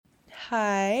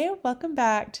Hi, welcome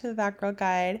back to the That Girl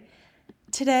Guide.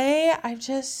 Today, I've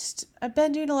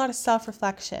been doing a lot of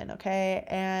self-reflection, okay?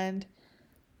 And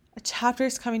a chapter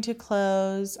is coming to a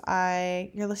close.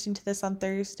 You're listening to this on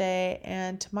Thursday,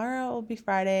 and tomorrow will be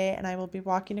Friday, and I will be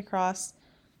walking across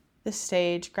the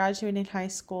stage, graduating high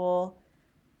school.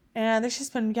 And there's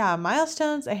just been,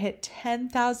 milestones. I hit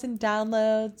 10,000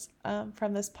 downloads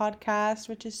from this podcast,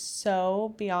 which is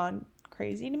so beyond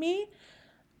crazy to me.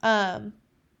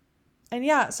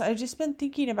 So I've just been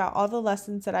thinking about all the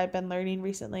lessons that I've been learning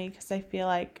recently because I feel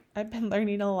like I've been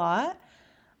learning a lot.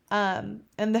 And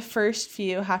the first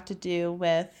few have to do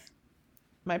with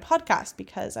my podcast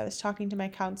because I was talking to my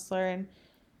counselor and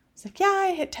I was like, yeah,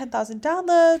 I hit 10,000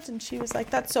 downloads. And she was like,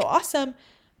 that's so awesome.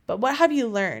 But what have you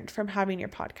learned from having your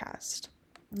podcast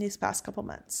in these past couple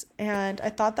months? And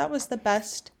I thought that was the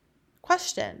best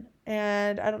question.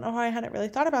 And I don't know how I hadn't really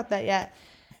thought about that yet.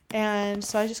 And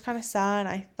so I just kind of sat and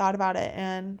I thought about it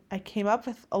and I came up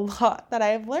with a lot that I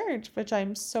have learned, which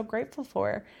I'm so grateful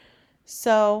for.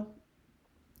 So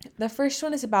the first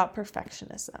one is about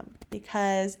perfectionism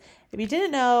because if you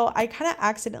didn't know, I kind of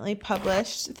accidentally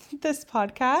published this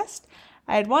podcast.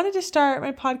 I had wanted to start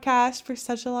my podcast for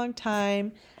such a long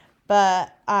time,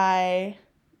 but I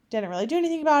didn't really do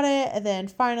anything about it. And then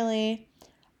finally,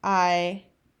 I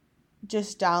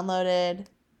just bought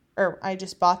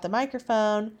the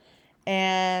microphone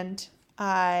and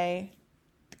I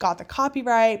got the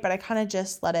copyright, but I kind of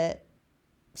just let it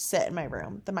sit in my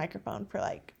room, the microphone, for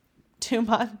like 2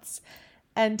 months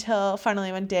until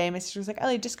finally one day my sister was like,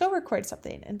 Ellie, just go record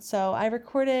something. And so I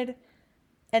recorded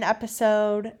an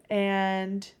episode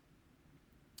and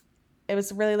it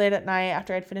was really late at night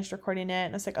after I'd finished recording it.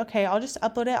 And I was like, okay, I'll just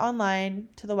upload it online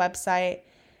to the website.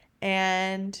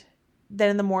 And then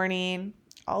in the morning,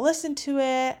 I'll listen to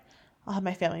it. I'll have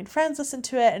my family and friends listen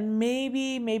to it. And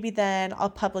maybe then I'll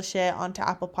publish it onto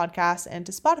Apple Podcasts and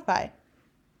to Spotify.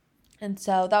 And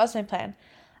so that was my plan.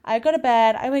 I go to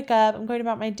bed, I wake up, I'm going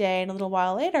about my day. And a little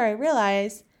while later, I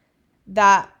realize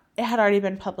that it had already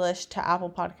been published to Apple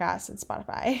Podcasts and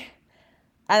Spotify.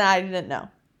 And I didn't know.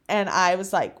 And I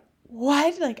was like,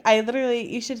 what? Like, I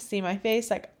literally, you should see my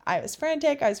face. Like, I was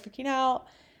frantic. I was freaking out.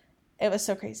 It was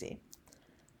so crazy.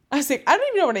 I was like, I don't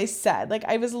even know what I said. Like,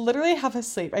 I was literally half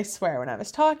asleep, I swear, when I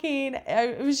was talking.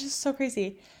 It was just so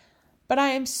crazy. But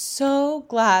I am so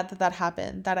glad that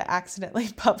happened, that I accidentally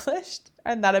published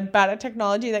and that I'm bad at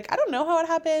technology. Like, I don't know how it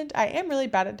happened. I am really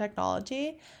bad at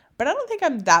technology, but I don't think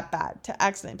I'm that bad to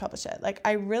accidentally publish it. Like,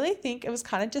 I really think it was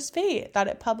kind of just fate that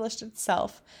it published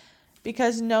itself.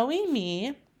 Because knowing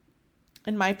me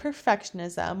and my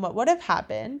perfectionism, what would have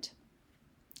happened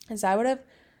is I would have,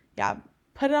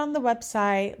 put it on the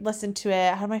website, listened to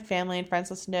it, had my family and friends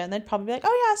listen to it, and they'd probably be like,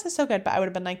 oh yeah, this is so good. But I would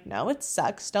have been like, no, it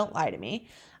sucks. Don't lie to me.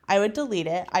 I would delete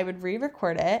it. I would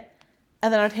re-record it.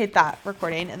 And then I'd hate that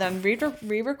recording. And then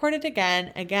re-record it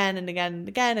again, and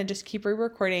again, and just keep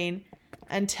re-recording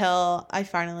until I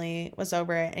finally was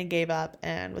over it and gave up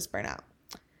and was burnt out.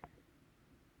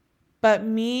 But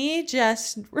me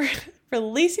just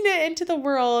releasing it into the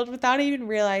world without even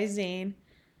realizing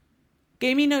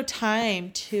gave me no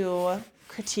time to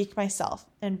critique myself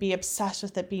and be obsessed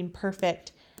with it being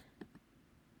perfect.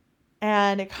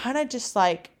 And it kind of just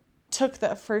like took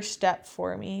the first step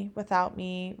for me without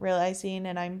me realizing.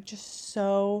 And I'm just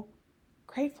so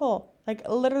grateful. Like,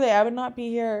 literally, I would not be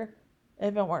here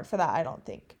if it weren't for that, I don't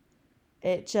think.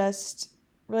 It just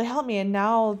really helped me. And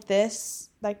now this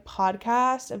like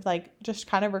podcast of like just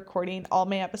kind of recording all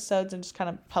my episodes and just kind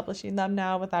of publishing them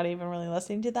now without even really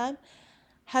listening to them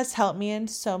has helped me in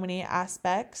so many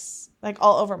aspects, like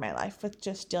all over my life, with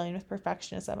just dealing with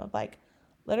perfectionism of like,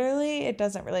 literally, it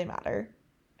doesn't really matter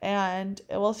and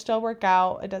it will still work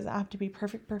out. It doesn't have to be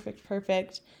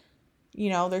perfect. You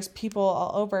know, there's people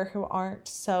all over who aren't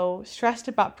so stressed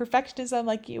about perfectionism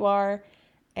like you are,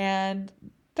 and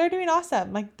they're doing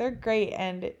awesome. Like, they're great,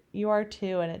 and you are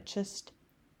too, and it's just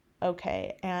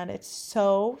okay. And it's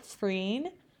so freeing.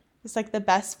 It's like the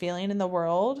best feeling in the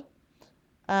world.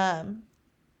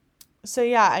 So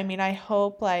yeah, I mean, I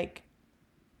hope, like,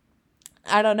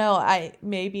 I don't know,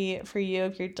 maybe for you,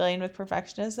 if you're dealing with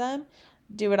perfectionism,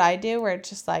 do what I do, where it's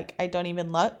just like, I don't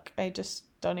even look. I just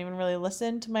don't even really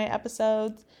listen to my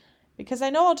episodes because I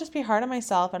know I'll just be hard on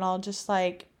myself and I'll just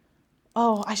like,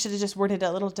 oh, I should have just worded it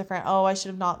a little different. Oh, I should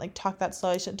have not like talked that slow.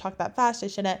 I shouldn't talk that fast. I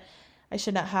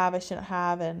shouldn't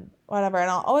have, and whatever. And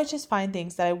I'll always just find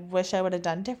things that I wish I would have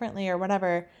done differently or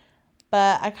whatever.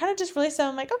 But I kind of just release them.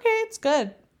 I'm like, okay, it's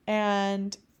good.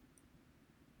 And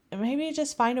maybe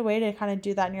just find a way to kind of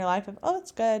do that in your life of, oh,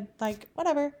 it's good. Like,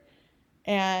 whatever.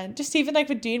 And just even like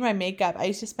with doing my makeup, I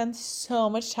used to spend so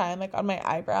much time like on my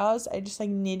eyebrows. I just like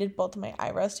needed both of my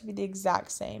eyebrows to be the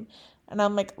exact same. And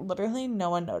I'm like, literally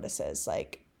no one notices.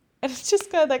 Like, and it's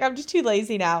just good. Like, I'm just too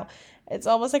lazy now. It's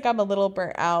almost like I'm a little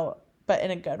burnt out, but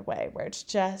in a good way, where it's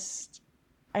just,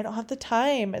 I don't have the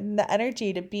time and the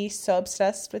energy to be so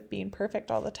obsessed with being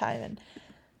perfect all the time. And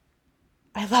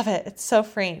I love it. It's so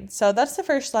freeing. So that's the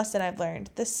first lesson I've learned.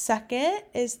 The second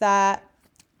is that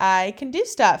I can do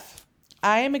stuff.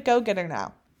 I am a go-getter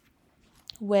now,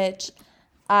 which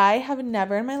I have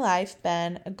never in my life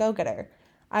been a go-getter.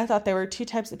 I thought there were two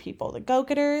types of people, the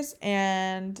go-getters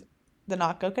and the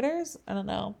not go-getters. I don't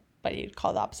know, but you'd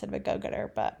call the opposite of a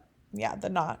go-getter, but yeah, the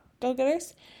not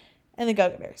go-getters and the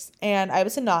go-getters. And I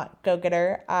was a not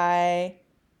go-getter. I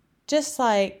just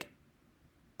like,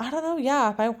 I don't know, yeah,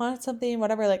 if I wanted something,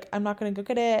 whatever, like, I'm not going to go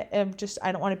get it.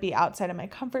 I don't want to be outside of my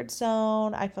comfort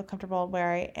zone. I feel comfortable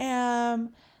where I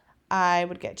am. I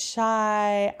would get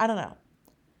shy. I don't know.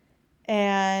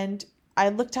 And I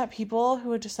looked at people who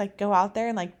would just like go out there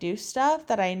and like do stuff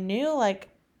that I knew like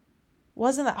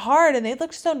wasn't that hard. And they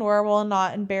looked so normal and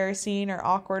not embarrassing or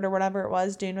awkward or whatever it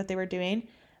was doing what they were doing.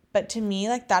 But to me,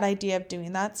 like that idea of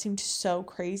doing that seemed so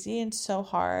crazy and so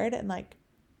hard. And like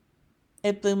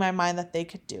it blew my mind that they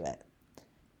could do it.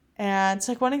 And it's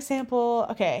like one example,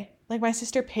 okay, like my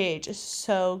sister Paige is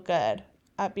so good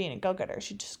at being a go-getter.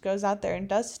 She just goes out there and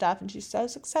does stuff and she's so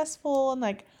successful and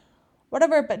like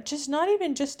whatever, but just not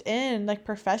even just in like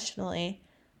professionally.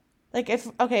 Like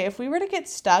if we were to get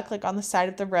stuck like on the side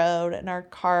of the road and our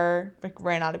car like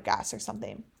ran out of gas or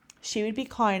something, she would be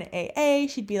calling AA.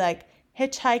 She'd be like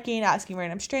hitchhiking, asking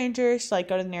random strangers to like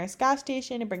go to the nearest gas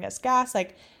station and bring us gas.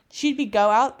 Like she'd be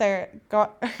out there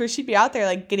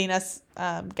like getting us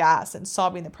gas and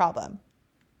solving the problem.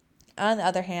 On the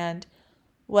other hand,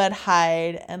 would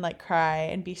hide and like cry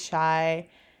and be shy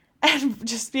and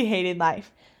just be hating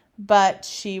life. But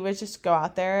she would just go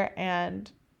out there and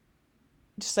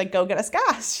just like go get us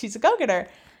gas. She's a go-getter.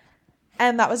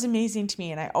 And that was amazing to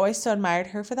me. And I always so admired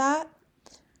her for that.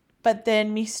 But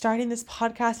then me starting this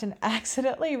podcast and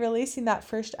accidentally releasing that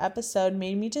first episode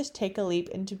made me just take a leap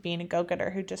into being a go-getter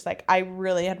who just like, I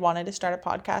really had wanted to start a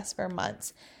podcast for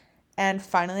months. And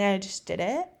finally I just did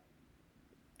it.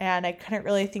 And I couldn't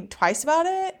really think twice about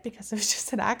it because it was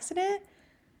just an accident.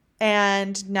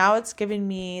 And now it's given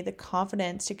me the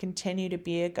confidence to continue to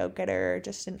be a go-getter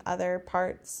just in other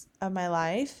parts of my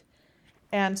life.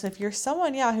 And so if you're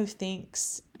someone, who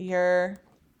thinks you're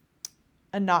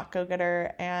a not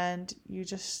go-getter and you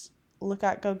just look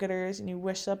at go-getters and you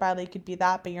wish so badly you could be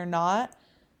that, but you're not,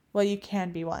 well, you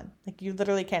can be one. Like you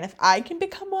literally can. If I can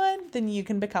become one, then you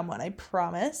can become one. I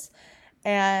promise.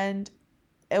 And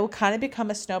it will kind of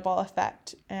become a snowball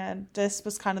effect. And this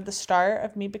was kind of the start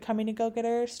of me becoming a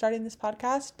go-getter, starting this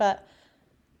podcast. But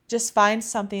just find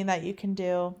something that you can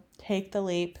do, take the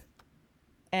leap,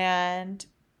 and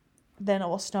then it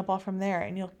will snowball from there.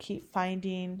 And you'll keep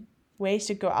finding ways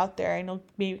to go out there and you'll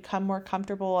become more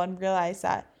comfortable and realize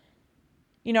that,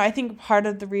 I think part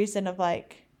of the reason of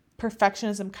like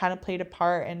perfectionism kind of played a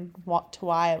part in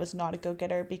why I was not a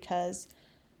go-getter, because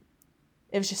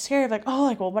it was just scary of like, oh,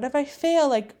 like, well, what if I fail,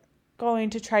 like, going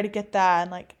to try to get that?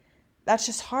 And, like, that's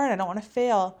just hard. I don't want to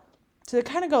fail. So they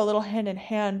kind of go a little hand in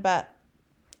hand, but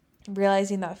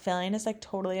realizing that failing is, like,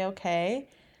 totally okay.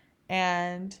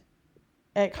 And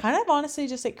it kind of honestly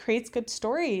just, like, creates good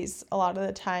stories a lot of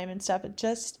the time and stuff.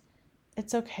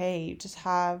 It's okay. You just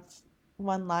have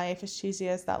one life, as cheesy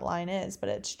as that line is, but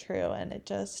it's true. And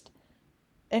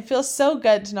it feels so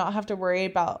good to not have to worry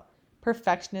about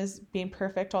perfection is being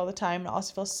perfect all the time. It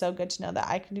also feels so good to know that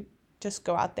I can just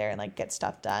go out there and like get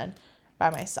stuff done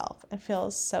by myself. It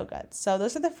feels so good. So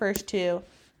those are the first two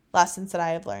lessons that I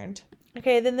have learned.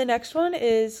 Okay, then the next one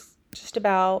is just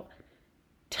about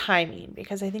timing,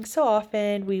 because I think so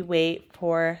often we wait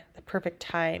for the perfect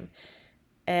time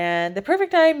and the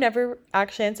perfect time never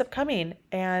actually ends up coming.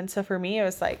 And so for me, it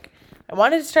was like, I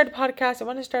wanted to start a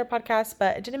podcast,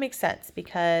 but it didn't make sense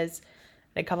because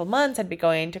in a couple months, I'd be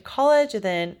going to college, and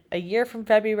then a year from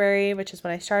February, which is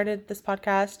when I started this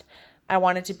podcast, I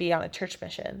wanted to be on a church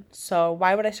mission. So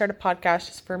why would I start a podcast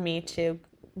just for me to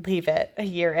leave it a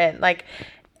year in? Like,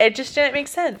 it just didn't make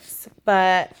sense.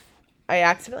 But I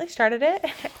accidentally started it,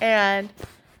 and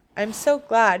I'm so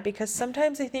glad, because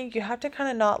sometimes I think you have to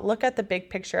kind of not look at the big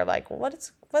picture of like, well,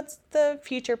 what's the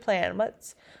future plan?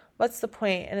 What's the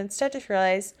point? And instead just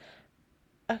realize,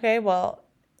 okay, well,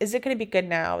 is it going to be good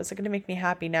now? Is it going to make me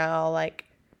happy now? Like,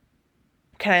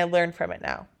 can I learn from it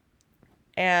now?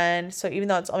 And so even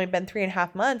though it's only been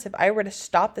 3.5 months, if I were to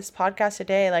stop this podcast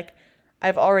today, like,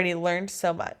 I've already learned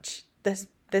so much. This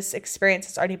this experience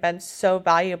has already been so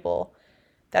valuable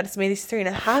that it's made these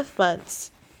 3.5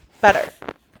 months better.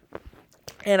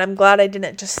 And I'm glad I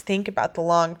didn't just think about the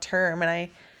long term, and I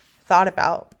thought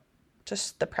about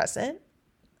just the present.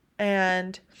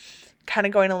 And kind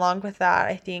of going along with that,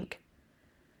 I think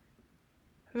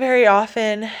very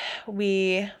often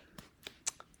we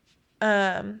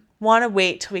want to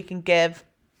wait till we can give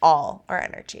all our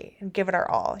energy and give it our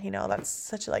all. That's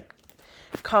such a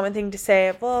common thing to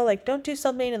say. Well, don't do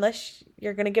something unless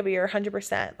you're going to give it your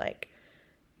 100%.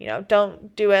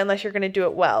 Don't do it unless you're going to do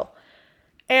it well.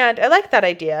 And I like that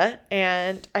idea.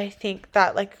 And I think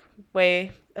that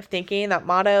way of thinking, that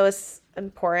motto is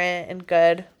important and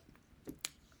good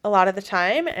a lot of the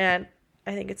time. And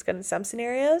I think it's good in some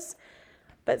scenarios.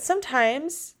 But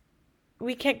sometimes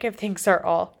we can't give things our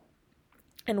all.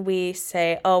 And we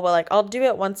say, oh, well, I'll do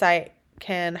it once I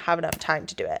can have enough time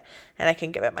to do it and I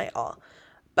can give it my all.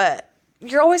 But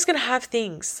you're always going to have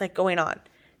things going on.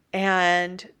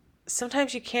 And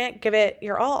sometimes you can't give it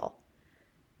your all.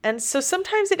 And so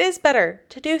sometimes it is better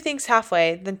to do things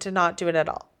halfway than to not do it at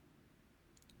all.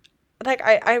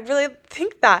 I really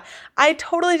think that. I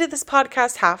totally did this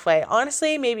podcast halfway.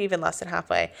 Honestly, maybe even less than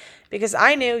halfway. Because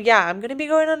I knew, I'm going to be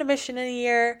going on a mission in a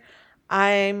year.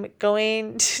 I'm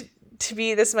going to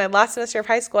be, this is my last semester of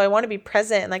high school. I want to be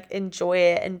present and enjoy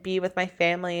it and be with my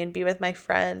family and be with my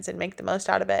friends and make the most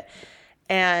out of it.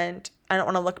 And I don't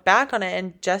want to look back on it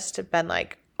and just have been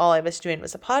all I was doing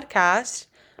was a podcast.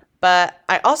 But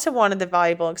I also wanted the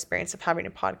valuable experience of having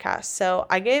a podcast. So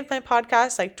I gave my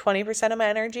podcast 20% of my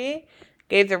energy,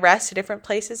 gave the rest to different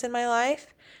places in my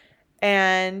life.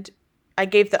 And I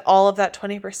gave all of that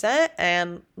 20%.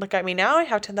 And look at me now, I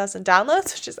have 10,000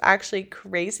 downloads, which is actually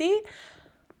crazy.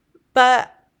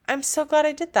 But I'm so glad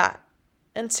I did that.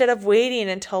 Instead of waiting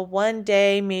until one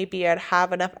day maybe I'd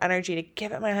have enough energy to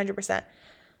give it my 100%.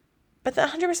 But the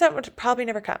 100% would probably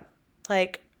never come.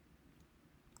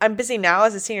 I'm busy now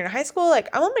as a senior in high school. I'm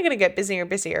only going to get busier and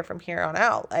busier from here on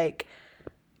out. It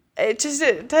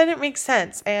didn't make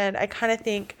sense. And I kind of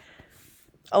think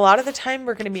a lot of the time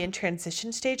we're going to be in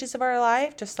transition stages of our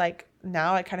life. Just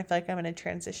now, I kind of feel like I'm in a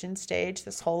transition stage.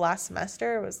 This whole last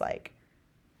semester was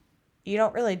you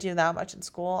don't really do that much in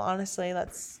school, honestly.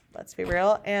 Let's be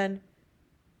real. And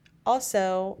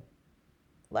also,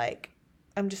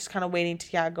 I'm just kind of waiting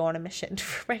to go on a mission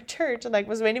for my church, and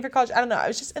was waiting for college. I don't know. I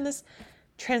was just in this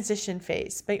transition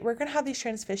phase. But we're gonna have these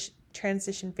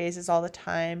transition phases all the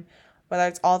time, whether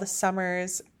it's all the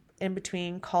summers in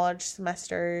between college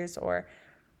semesters or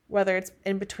whether it's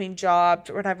in between jobs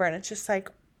or whatever. And it's just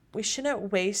we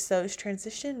shouldn't waste those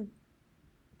transition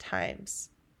times.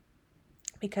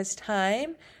 Because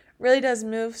time really does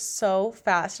move so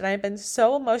fast. And I've been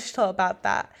so emotional about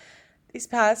that these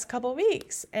past couple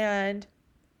weeks. And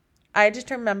I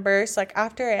just remember,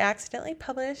 after I accidentally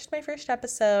published my first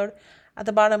episode, at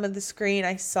the bottom of the screen,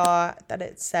 I saw that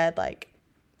it said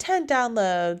 10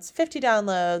 downloads, 50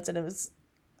 downloads, and it was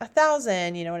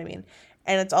 1,000, you know what I mean?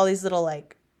 And it's all these little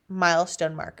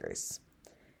milestone markers.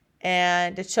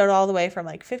 And it showed all the way from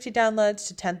 50 downloads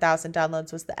to 10,000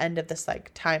 downloads was the end of this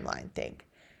timeline thing.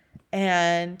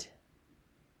 And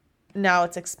now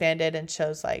it's expanded and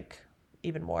shows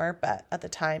even more, but at the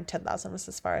time 10,000 was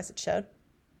as far as it showed.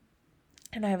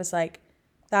 And I was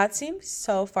that seems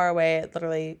so far away. It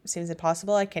literally seems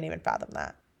impossible. I can't even fathom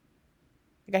that.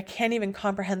 I can't even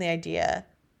comprehend the idea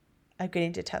of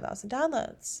getting to 10,000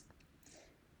 downloads.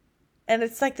 And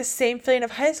it's the same feeling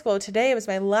of high school. Today was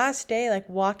my last day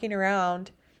walking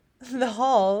around the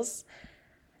halls.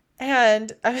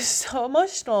 And I was so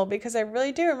emotional because I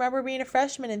really do remember being a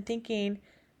freshman and thinking,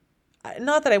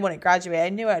 not that I wouldn't graduate. I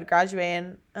knew I'd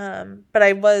graduate. But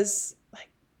I was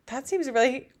that seems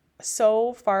really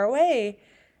so far away.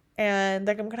 And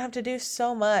I'm going to have to do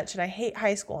so much. And I hate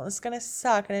high school. And it's going to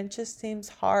suck. And it just seems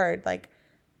hard.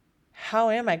 How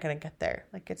am I going to get there?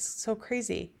 It's so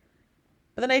crazy.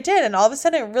 But then I did. And all of a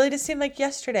sudden, it really just seemed like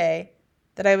yesterday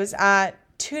that I was at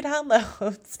 2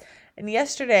 downloads. And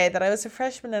yesterday that I was a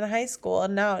freshman in high school.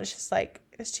 And now it's just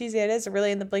as cheesy it is,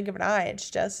 really in the blink of an eye. It's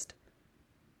just,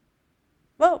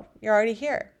 whoa, you're already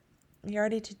here. You're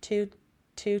already to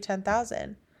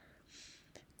 10,000.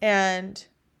 And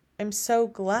I'm so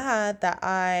glad that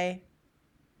I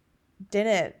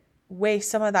didn't waste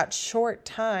some of that short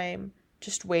time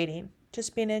just waiting,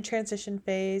 just being in a transition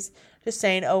phase, just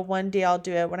saying, oh, one day I'll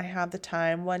do it when I have the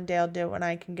time. One day I'll do it when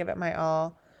I can give it my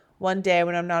all. One day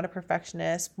when I'm not a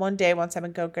perfectionist. One day once I'm a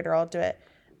go-getter, I'll do it.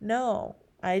 No,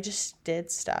 I just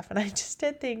did stuff and I just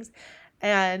did things.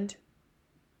 And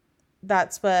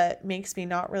that's what makes me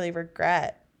not really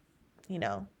regret,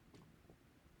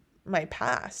 my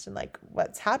past and like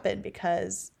what's happened,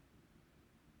 because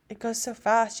it goes so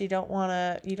fast. You don't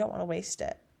want to waste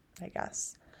it, I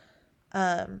guess.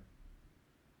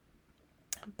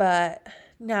 But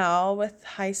now with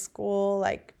high school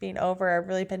like being over, I've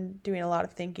really been doing a lot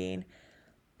of thinking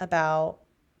about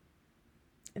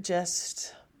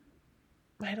just,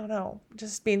 I don't know,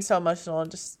 just being so emotional and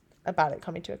just about it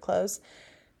coming to a close.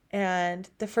 And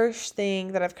the first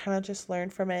thing that I've kind of just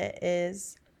learned from it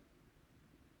is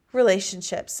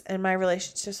relationships and my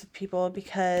relationships with people,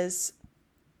 because,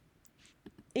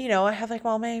 you know, I have like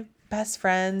all my best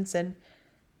friends and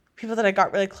people that I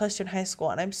got really close to in high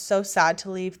school, and I'm so sad to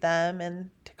leave them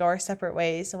and to go our separate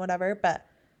ways and whatever. But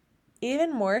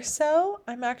even more so,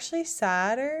 I'm actually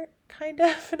sadder, kind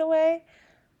of, in a way,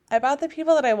 about the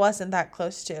people that I wasn't that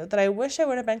close to, that I wish I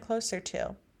would have been closer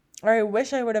to, or I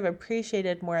wish I would have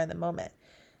appreciated more in the moment.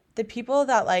 The people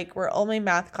that like were only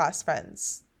math class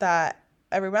friends, that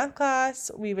every math class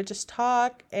we would just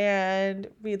talk and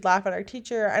we'd laugh at our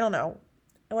teacher, I don't know,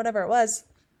 whatever it was.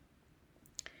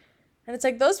 And it's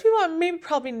like, those people I'm maybe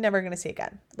probably never going to see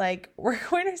again. Like, we're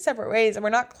going our separate ways and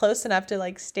we're not close enough to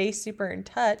like stay super in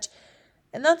touch.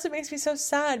 And that's what makes me so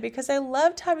sad, because I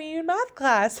loved having you in math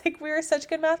class. Like, we were such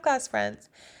good math class friends.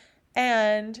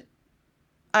 And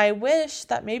I wish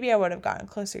that maybe I would have gotten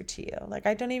closer to you. Like,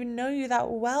 I don't even know you that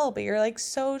well, but you're like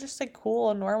so just like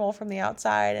cool and normal from the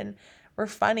outside, and we're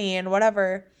funny and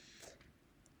whatever.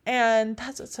 And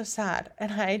that's what's so sad.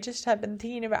 And I just have been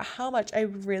thinking about how much I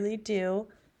really do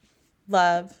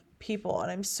love people,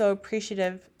 and I'm so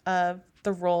appreciative of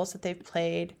the roles that they've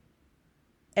played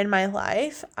in my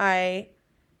life. I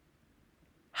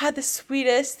had the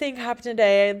sweetest thing happen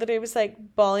today. I literally was like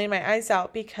bawling my eyes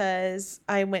out because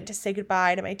I went to say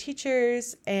goodbye to my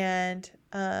teachers and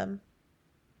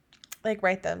like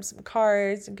write them some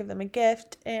cards and give them a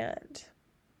gift. And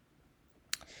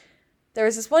there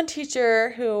was this one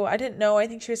teacher who I didn't know. I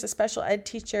think she was a special ed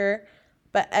teacher,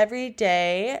 but every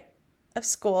day of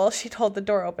school she'd hold the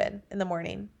door open in the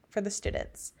morning for the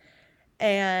students.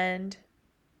 And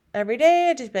every day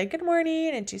I'd just be like, good morning,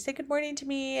 and she'd say good morning to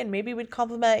me, and maybe we'd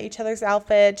compliment each other's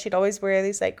outfits. She'd always wear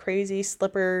these like crazy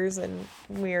slippers and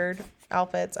weird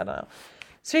outfits. I don't know.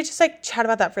 So we just like chat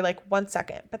about that for like 1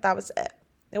 second, but that was it.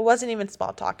 It wasn't even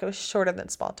small talk. It was shorter than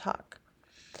small talk.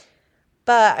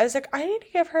 But I was like, I need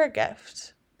to give her a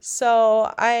gift.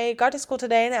 So I got to school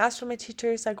today and I asked one of my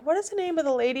teachers, like, what is the name of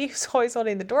the lady who's always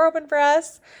holding the door open for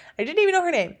us? I didn't even know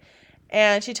her name.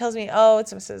 And she tells me, oh,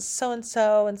 it's Mrs.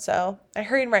 So-and-so. And so I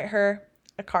hurry and write her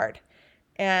a card.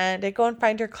 And I go and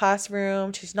find her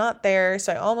classroom. She's not there,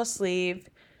 so I almost leave.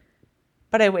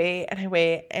 But I wait and I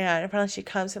wait. And finally she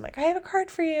comes. And I'm like, I have a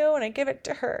card for you. And I give it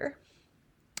to her.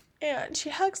 And she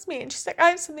hugs me. And she's like, I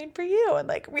have something for you. And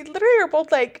like, we literally are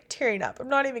both like tearing up. I'm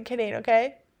not even kidding,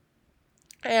 okay?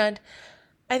 And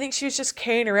I think she was just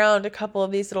carrying around a couple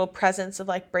of these little presents of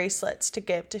like bracelets to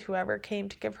give to whoever came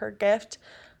to give her a gift.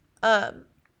 And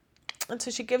so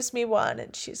she gives me one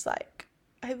and she's like,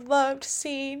 I loved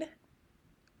seeing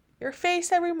your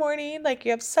face every morning. Like,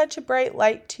 you have such a bright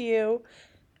light to you.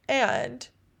 And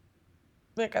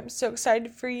like, I'm so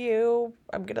excited for you.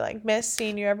 I'm going to like miss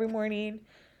seeing you every morning.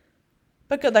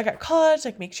 But good luck at college.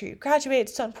 Like, make sure you graduate.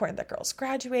 It's so important that girls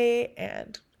graduate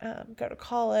and go to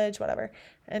college, whatever.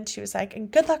 And she was like,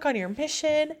 and good luck on your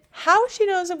mission. How she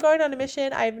knows I'm going on a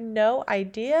mission, I have no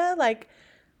idea. Like,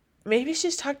 maybe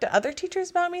she's talked to other teachers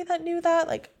about me that knew that.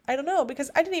 Like, I don't know, because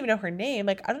I didn't even know her name.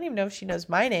 Like, I don't even know if she knows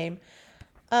my name.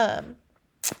 But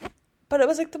it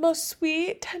was like the most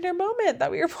sweet, tender moment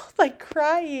that we were both like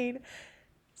crying,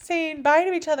 saying bye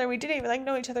to each other. We didn't even like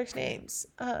know each other's names.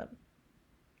 But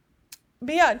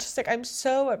yeah, just like, I'm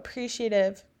so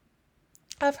appreciative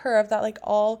of her, of that. Like,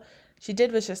 all she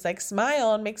did was just like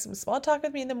smile and make some small talk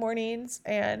with me in the mornings.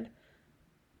 And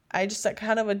I just like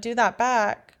kind of would do that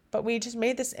back. But we just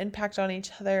made this impact on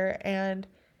each other, and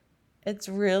it's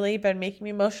really been making me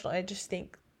emotional. I just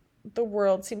think the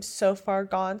world seems so far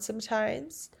gone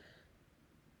sometimes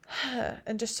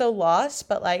and just so lost,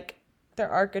 but like, there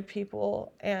are good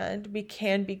people and we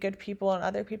can be good people in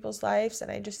other people's lives. And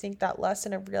I just think that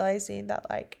lesson of realizing that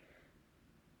like,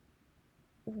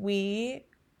 we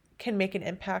can make an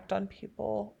impact on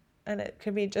people, and it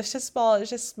could be just as small as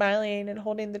just smiling and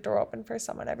holding the door open for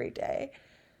someone every day.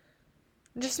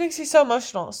 It just makes me so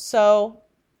emotional. So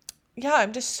yeah,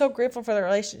 I'm just so grateful for the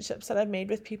relationships that I've made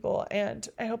with people. And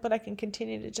I hope that I can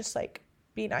continue to just like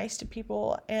be nice to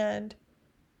people and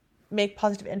make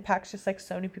positive impacts, just like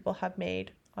so many people have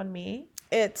made on me.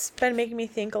 It's been making me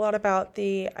think a lot about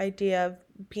the idea of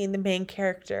being the main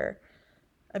character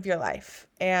of your life.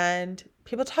 And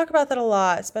people talk about that a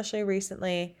lot, especially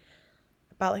recently.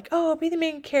 about like, oh, be the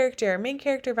main character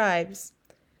vibes.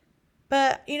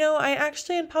 But, I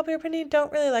actually, in popular opinion,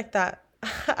 don't really like that.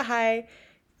 I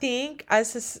think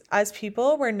as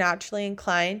people, we're naturally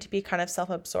inclined to be kind of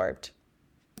self-absorbed.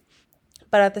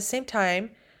 But at the same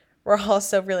time, we're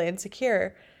also really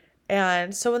insecure.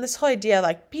 And so when this whole idea,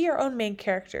 like, be your own main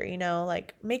character,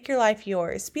 like, make your life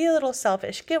yours, be a little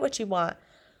selfish, get what you want.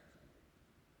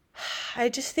 I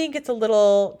just think it's a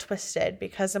little twisted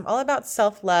because I'm all about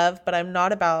self-love, but I'm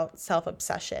not about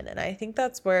self-obsession. And I think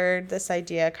that's where this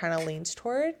idea kind of leans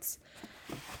towards.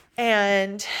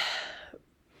 And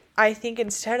I think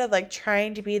instead of like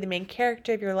trying to be the main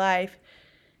character of your life,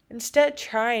 instead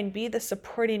try and be the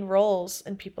supporting roles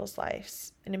in people's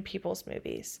lives and in people's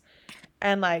movies.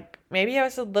 And like maybe I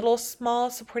was a little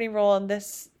small supporting role in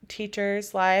this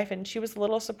teacher's life and she was a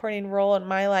little supporting role in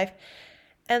my life.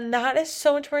 And that is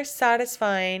so much more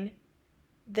satisfying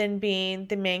than being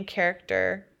the main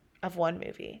character of one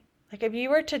movie. Like if you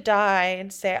were to die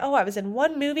and say, oh, I was in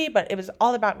one movie, but it was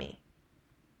all about me.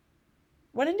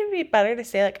 Wouldn't it be better to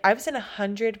say, like, I was in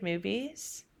 100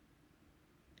 movies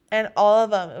and all of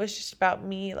them, it was just about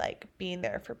me, like, being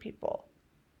there for people.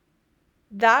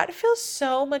 That feels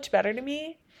so much better to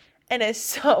me and is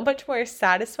so much more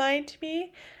satisfying to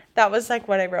me. That was, like,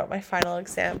 what I wrote my final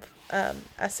exam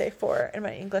essay for in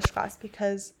my English class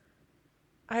because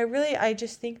I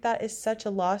just think that is such a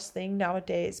lost thing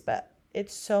nowadays, but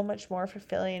it's so much more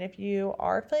fulfilling if you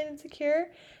are feeling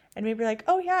insecure and maybe you're like,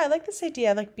 oh yeah, I like this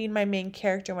idea of like being my main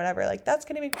character, whatever. Like that's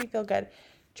going to make me feel good.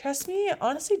 Trust me, it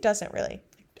honestly doesn't really.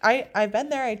 I've been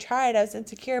there. I tried. I was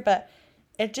insecure, but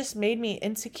it just made me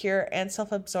insecure and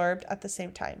self-absorbed at the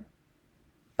same time.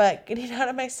 But getting out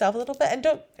of myself a little bit, and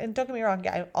don't get me wrong,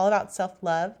 yeah, I'm all about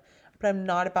self-love, but I'm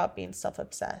not about being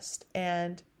self-obsessed.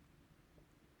 And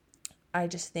I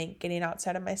just think getting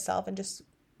outside of myself and just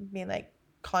being like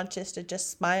conscious to just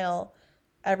smile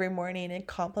every morning and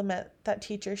compliment that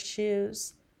teacher's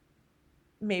shoes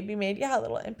maybe made, a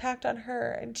little impact on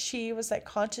her. And she was like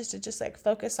conscious to just like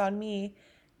focus on me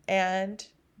and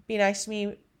be nice to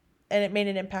me. And it made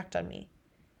an impact on me.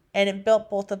 And it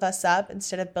built both of us up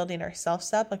instead of building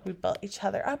ourselves up. Like we built each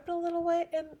other up in a little way,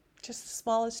 in just the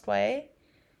smallest way.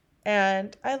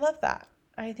 And I love that.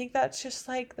 I think that's just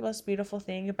like the most beautiful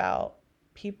thing about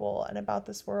people and about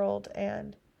this world.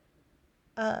 And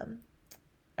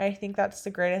I think that's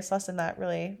the greatest lesson that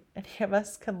really any of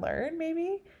us can learn,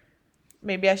 maybe.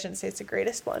 Maybe I shouldn't say it's the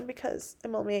greatest one because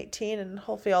I'm only 18 and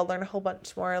hopefully I'll learn a whole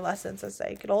bunch more lessons as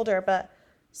I get older. But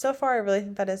so far, I really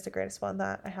think that is the greatest one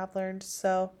that I have learned.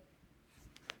 So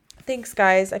thanks,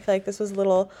 guys. I feel like this was a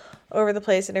little over the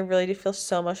place and I really do feel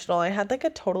so emotional. I had like a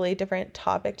totally different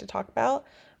topic to talk about,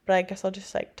 but I guess I'll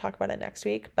just like talk about it next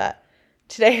week. But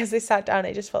today, as I sat down,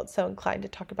 I just felt so inclined to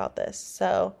talk about this.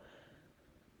 So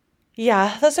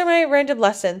yeah, those are my random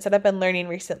lessons that I've been learning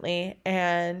recently.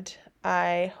 And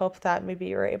I hope that maybe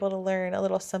you were able to learn a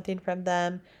little something from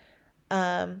them.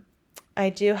 I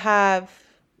do have,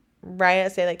 right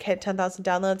as they like hit 10,000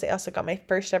 downloads, I also got my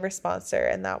first ever sponsor,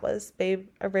 and that was Babe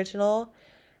Original.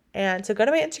 And so go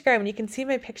to my Instagram and you can see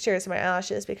my pictures of my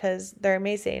eyelashes because they're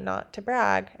amazing, not to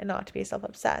brag and not to be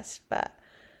self-obsessed, but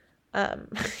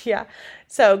yeah.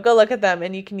 So go look at them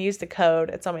and you can use the code.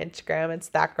 It's on my Instagram. It's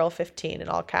thatgirl15 in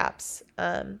all caps.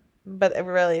 But it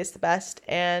really is the best.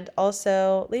 And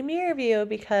also leave me a review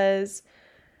because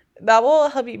that will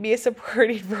help you be a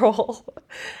supporting role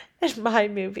in my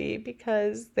movie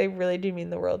because they really do mean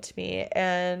the world to me.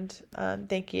 And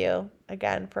thank you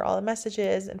again for all the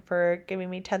messages and for giving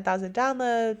me 10,000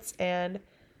 downloads and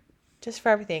just for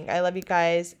everything. I love you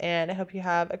guys and I hope you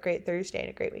have a great Thursday and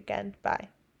a great weekend. Bye.